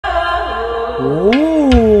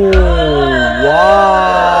Ooh, wow.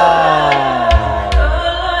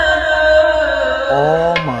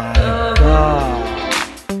 Oh my God.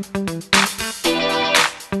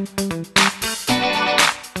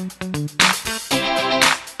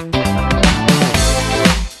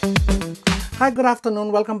 Hi, good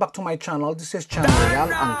afternoon. Welcome back to my channel. This is Channel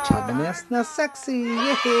ang Chabines na sexy.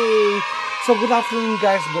 Yay! So good afternoon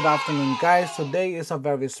guys. Good afternoon guys. Today is a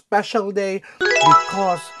very special day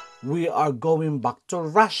because we are going back to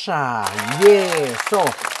Russia. Yeah. So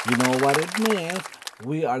you know what it means.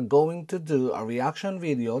 We are going to do a reaction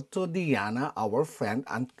video to Diana, our friend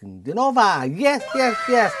Ankudinova'S. Yes, yes,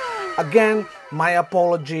 yes. Again, my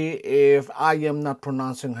apology if I am not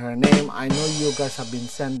pronouncing her name. I know you guys have been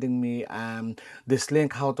sending me this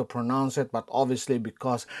link how to pronounce it, but obviously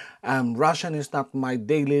because Russian is not my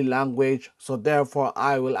daily language, so therefore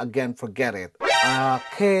I will again forget it.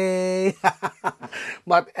 Okay.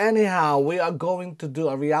 But anyhow, we are going to do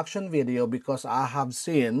a reaction video because I have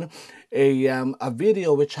seen a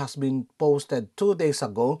video which has been posted 2 days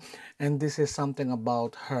ago, and this is something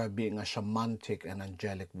about her being a shamanic and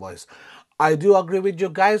angelic voice. I do agree with you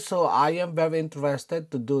guys, so I am very interested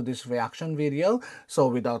to do this reaction video. So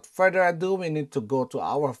without further ado, we need to go to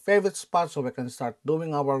our favorite spot so we can start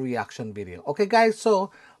doing our reaction video. Okay guys, so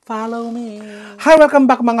follow me. Hi, welcome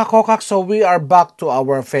back mga kokak. So we are back to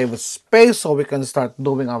our favorite space so we can start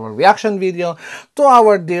doing our reaction video to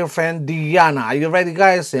our dear friend Diana. Are you ready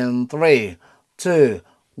guys? In 3, 2,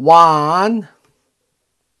 1,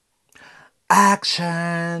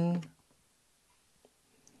 action.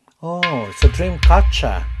 Oh, it's a dream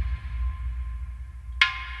catcher.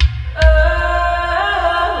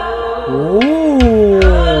 Ooh,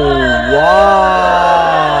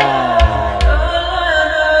 wow.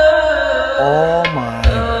 Oh my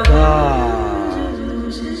God.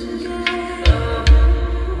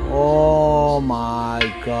 Oh my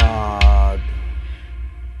God.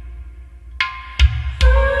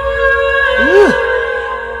 Ooh.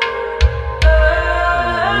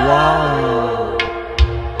 Wow.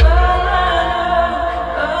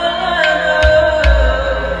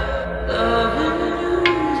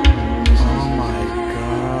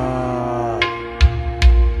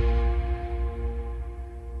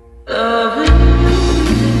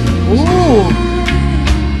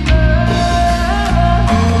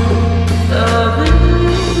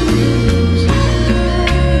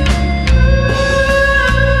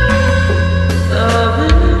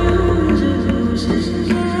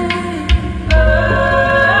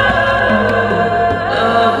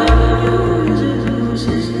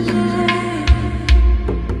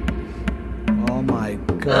 Oh my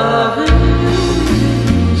God.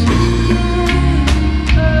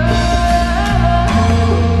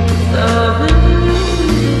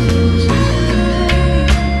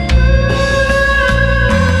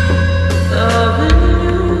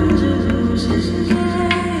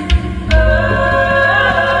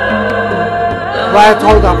 Right,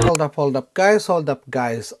 hold up,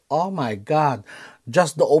 guys. Oh my God.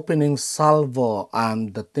 Just the opening salvo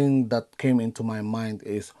and the thing that came into my mind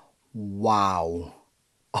is wow.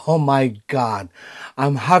 Oh my God.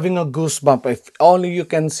 I'm having a goosebump. If only you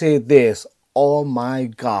can see this. Oh my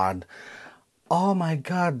God. Oh my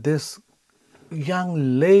God, this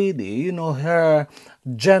young lady, you know, her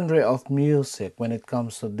genre of music when it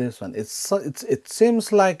comes to this one, it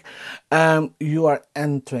seems like you are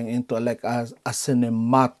entering into like a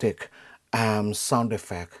cinematic sound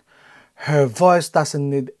effect. Her voice doesn't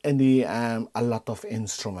need any a lot of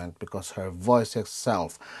instrument because her voice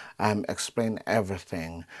itself explain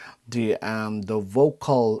everything. The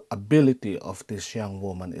vocal ability of this young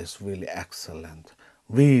woman is really excellent,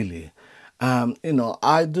 really. You know,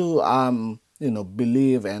 I do you know,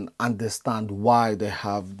 believe and understand why they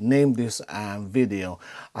have named this video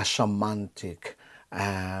a shamanic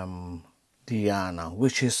Diana,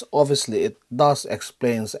 which is obviously it does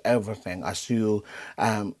explains everything as you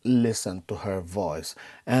listen to her voice.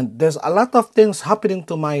 And there's a lot of things happening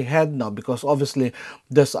to my head now because obviously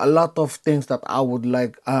there's a lot of things that I would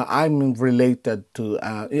like I'm related to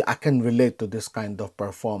I can relate to this kind of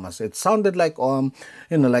performance. It sounded like you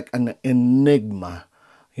know, like an enigma,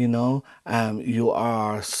 you know, you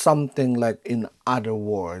are something like in other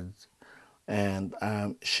words, and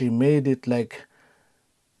she made it like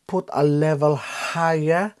put a level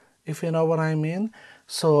higher, if you know what I mean.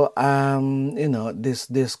 So you know,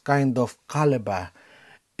 this kind of caliber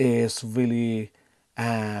is really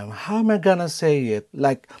how am I gonna say it,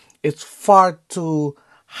 like it's far too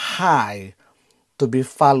high to be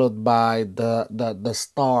followed by the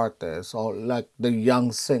starters or like the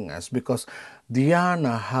young singers, because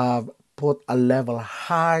Diana have put a level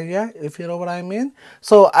higher, if you know what I mean.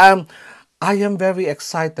 So I am very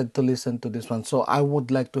excited to listen to this one, so I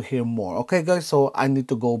would like to hear more. Okay, guys, so I need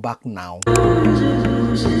to go back now.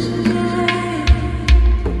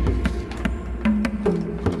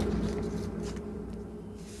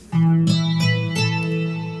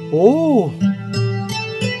 Oh,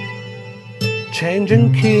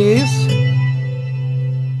 changing keys.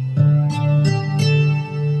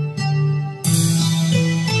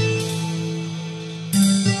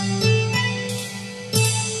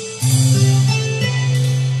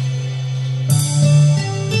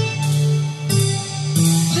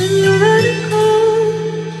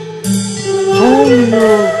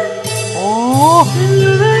 Oh,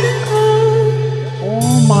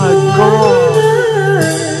 oh my God.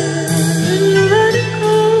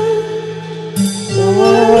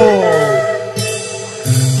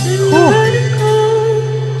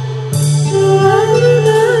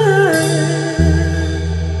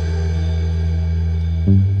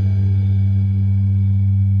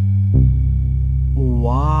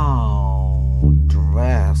 Wow,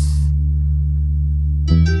 dress.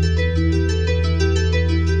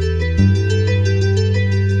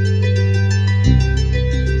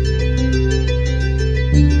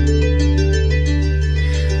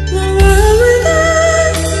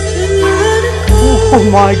 Oh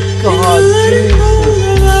my God, Jesus.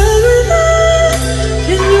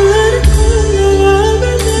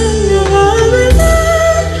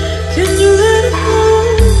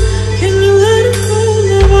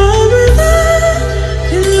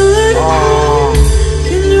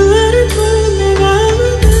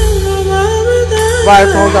 Right,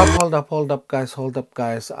 hold up,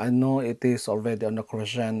 guys. I know it is already on the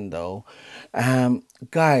crescendo.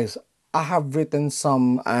 Guys, I have written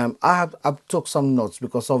some. I've took some notes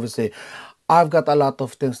because obviously, I've got a lot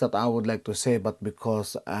of things that I would like to say, but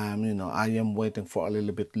because I am waiting for a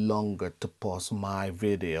little bit longer to pause my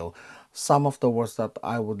video. Some of the words that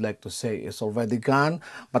I would like to say is already gone,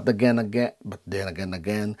 but then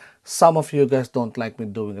again, some of you guys don't like me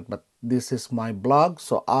doing it, but this is my blog,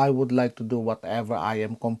 so I would like to do whatever I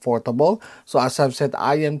am comfortable. So as I've said,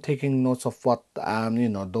 I am taking notes of what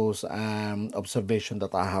those observations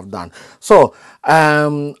that I have done. So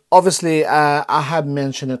obviously I have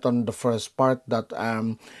mentioned it on the first part that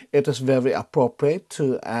it is very appropriate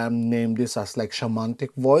to name this as like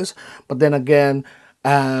shamanic voice, but then again,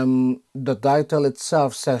 the title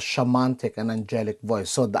itself says shamanic and angelic voice.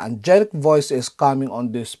 So the angelic voice is coming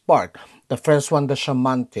on this part. The first one, the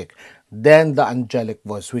shamanic, then the angelic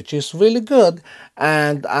voice, which is really good.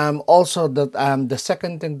 And also that the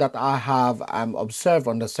second thing that I have observed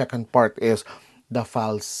on the second part is the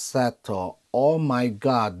falsetto. Oh my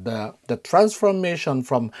God, the transformation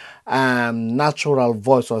from natural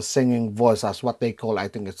voice or singing voice, as what they call, I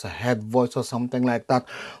think it's a head voice or something like that.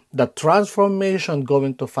 The transformation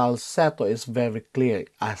going to falsetto is very clear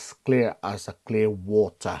as a clear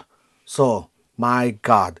water. So my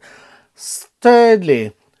God.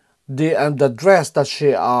 Thirdly, the dress that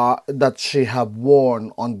she have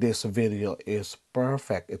worn on this video is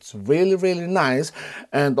perfect. It's really nice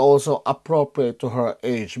and also appropriate to her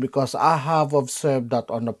age, because I have observed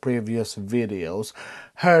that on the previous videos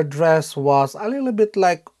her dress was a little bit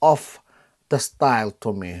like off the style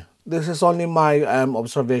to me. This is only my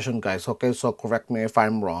observation, guys. Okay, so correct me if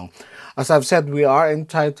I'm wrong. As I've said, we are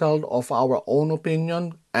entitled of our own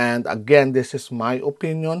opinion, and again, this is my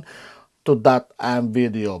opinion to that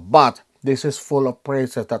video, but this is full of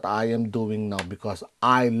praises that I am doing now because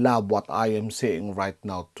I love what I am seeing right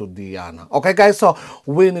now to Diana. Okay, guys, so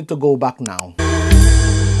we need to go back now.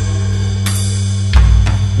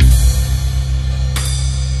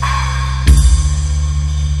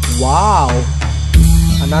 Wow,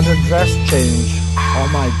 another dress change. Oh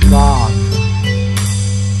my God.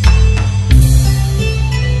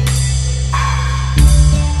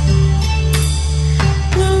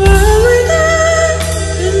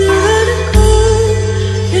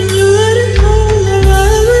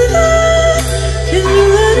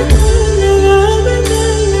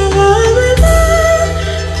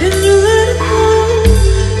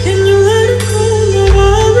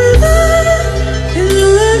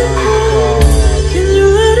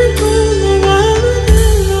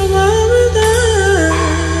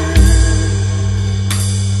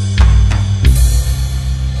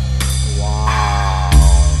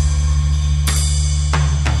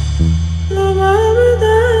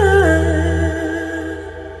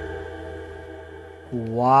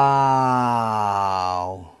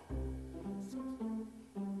 Wow.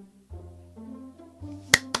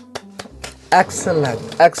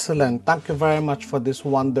 Excellent. Thank you very much for this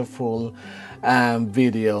wonderful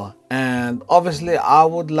video. And obviously I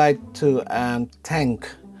would like to thank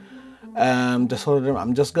just hold on,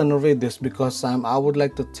 I'm just gonna read this because I would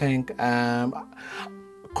like to thank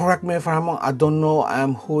correct me if I'm wrong, I don't know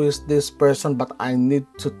who is this person, but I need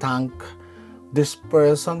to thank this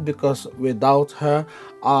person because without her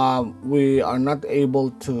we are not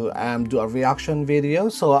able to do a reaction video.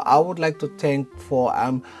 So I would like to thank for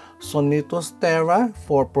Sonitos Terra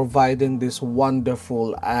for providing this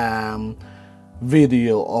wonderful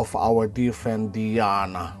video of our dear friend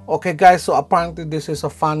Diana. Okay guys, so apparently this is a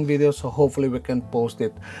fun video, so hopefully we can post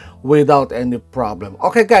it without any problem.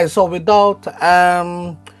 Okay guys, so without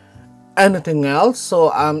anything else,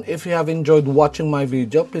 so if you have enjoyed watching my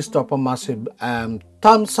video, please drop a massive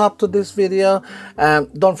thumbs up to this video.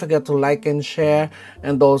 Don't forget to like and share,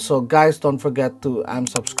 and also guys, don't forget to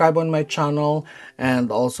subscribe on my channel,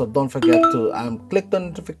 and also don't forget to click the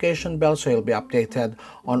notification bell so you'll be updated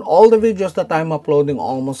on all the videos that I'm uploading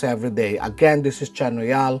almost every day. Again, this is Chan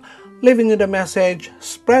Royal, leaving you the message: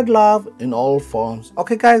 spread love in all forms.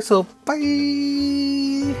 Okay guys, so bye.